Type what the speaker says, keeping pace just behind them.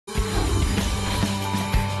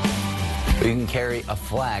You can carry a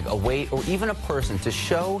flag, a weight, or even a person to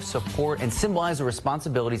show, support, and symbolize the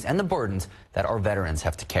responsibilities and the burdens that our veterans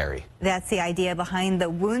have to carry. That's the idea behind the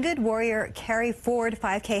Wounded Warrior Carry Forward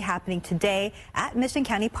 5K happening today at Mission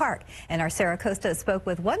County Park. And our Sarah Costa spoke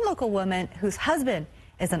with one local woman whose husband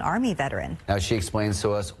is an Army veteran. Now she explains to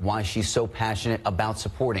us why she's so passionate about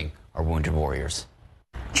supporting our wounded warriors.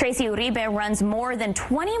 Tracy Uribe runs more than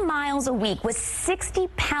 20 miles a week with 60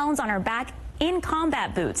 pounds on her back in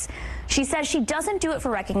combat boots. She says she doesn't do it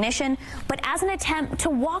for recognition, but as an attempt to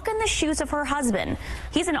walk in the shoes of her husband.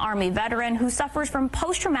 He's an Army veteran who suffers from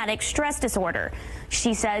post-traumatic stress disorder.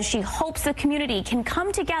 She says she hopes the community can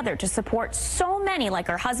come together to support so many like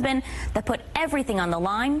her husband that put everything on the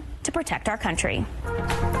line to protect our country.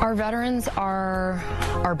 Our veterans are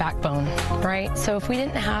our backbone, right? So if we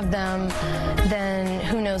didn't have them, then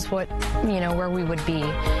who knows what, where we would be.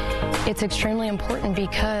 It's extremely important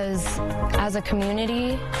because as a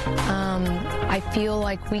community, I feel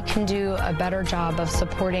like we can do a better job of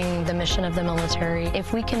supporting the mission of the military.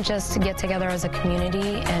 If we can just get together as a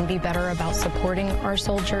community and be better about supporting our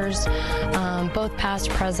soldiers, both past,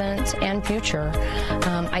 present, and future,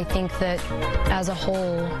 I think that as a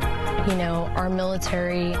whole, our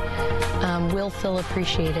military will feel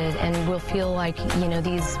appreciated and will feel like,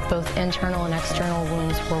 these both internal and external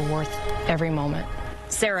wounds were worth every moment.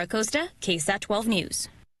 Sarah Costa, KSAT12 News.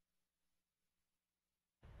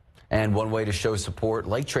 And one way to show support,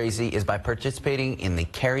 like Tracy, is by participating in the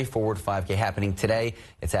Carry Forward 5K happening today.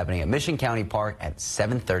 It's happening at Mission County Park at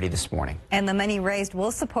 7:30 this morning. And the money raised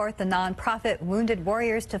will support the nonprofit Wounded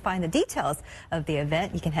Warriors. To find the details of the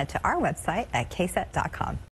event, you can head to our website at KSAT.com.